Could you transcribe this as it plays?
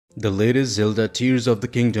The latest Zelda Tears of the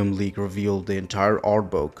Kingdom leak revealed the entire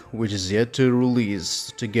art book, which is yet to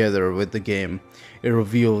release together with the game. It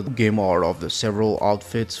revealed game art of the several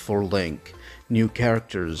outfits for Link, new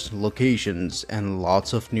characters, locations, and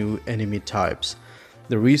lots of new enemy types.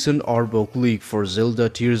 The recent art book leak for Zelda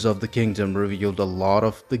Tears of the Kingdom revealed a lot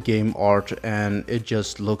of the game art and it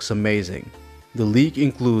just looks amazing. The leak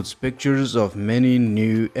includes pictures of many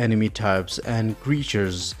new enemy types and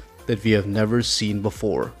creatures that we have never seen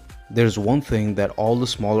before. There's one thing that all the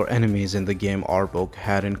smaller enemies in the game art book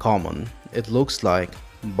had in common. It looks like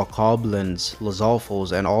bokoblins,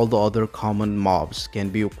 Lizalfos, and all the other common mobs can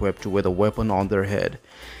be equipped with a weapon on their head.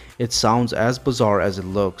 It sounds as bizarre as it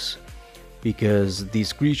looks, because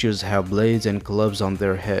these creatures have blades and clubs on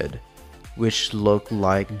their head, which look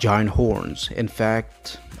like giant horns. In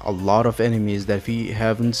fact, a lot of enemies that we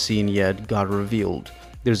haven't seen yet got revealed.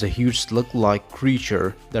 There's a huge slug-like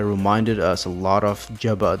creature that reminded us a lot of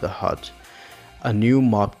Jabba the Hutt, a new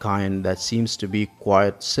mob kind that seems to be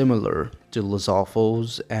quite similar to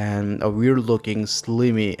Lizalfos, and a weird-looking,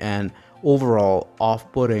 slimy, and overall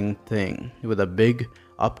off-putting thing with a big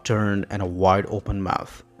upturn and a wide open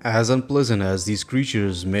mouth. As unpleasant as these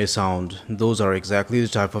creatures may sound, those are exactly the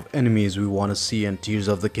type of enemies we want to see in Tears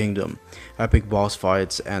of the Kingdom. Epic boss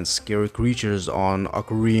fights and scary creatures on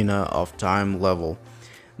Ocarina of Time level.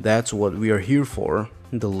 That's what we are here for.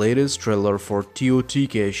 The latest trailer for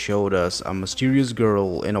TOTK showed us a mysterious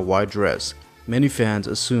girl in a white dress. Many fans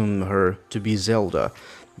assume her to be Zelda,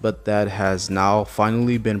 but that has now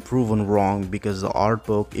finally been proven wrong because the art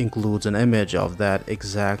book includes an image of that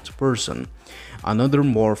exact person. Another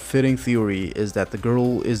more fitting theory is that the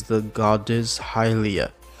girl is the goddess Hylia,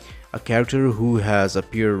 a character who has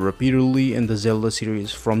appeared repeatedly in the Zelda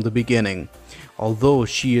series from the beginning. Although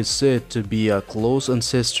she is said to be a close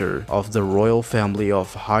ancestor of the royal family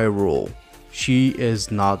of Hyrule, she is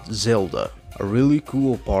not Zelda. A really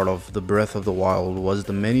cool part of the Breath of the Wild was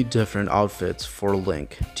the many different outfits for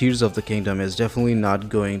Link. Tears of the Kingdom is definitely not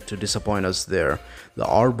going to disappoint us there. The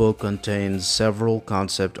art book contains several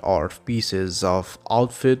concept art pieces of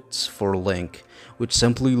outfits for Link, which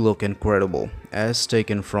simply look incredible. As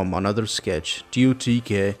taken from another sketch,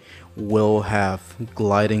 TOTK will have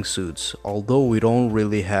gliding suits. Although we don't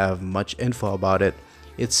really have much info about it,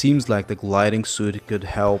 it seems like the gliding suit could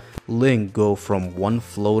help Link go from one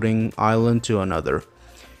floating island to another.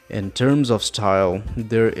 In terms of style,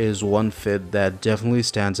 there is one fit that definitely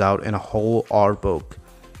stands out in a whole art book,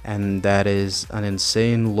 and that is an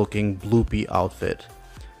insane looking Bloopy outfit.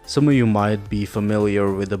 Some of you might be familiar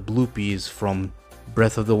with the Bloopies from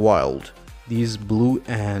Breath of the Wild. These blue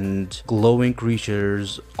and glowing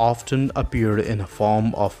creatures often appeared in the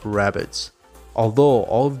form of rabbits. Although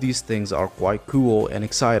all of these things are quite cool and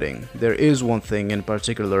exciting, there is one thing in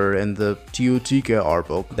particular in the TOTK art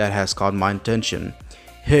book that has caught my attention.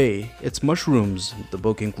 Hey, it's mushrooms! The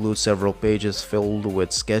book includes several pages filled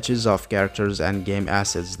with sketches of characters and game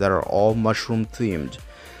assets that are all mushroom themed.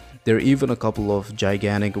 There are even a couple of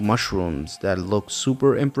gigantic mushrooms that look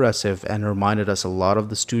super impressive and reminded us a lot of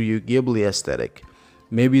the Studio Ghibli aesthetic.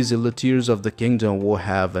 Maybe Zelda Tears of the Kingdom will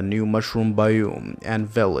have a new mushroom biome and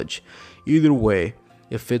village. Either way,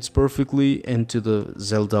 it fits perfectly into the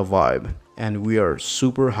Zelda vibe, and we are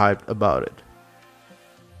super hyped about it.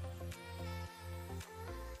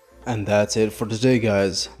 And that's it for today,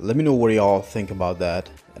 guys. Let me know what y'all think about that,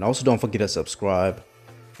 and also don't forget to subscribe,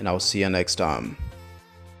 and I'll see you next time.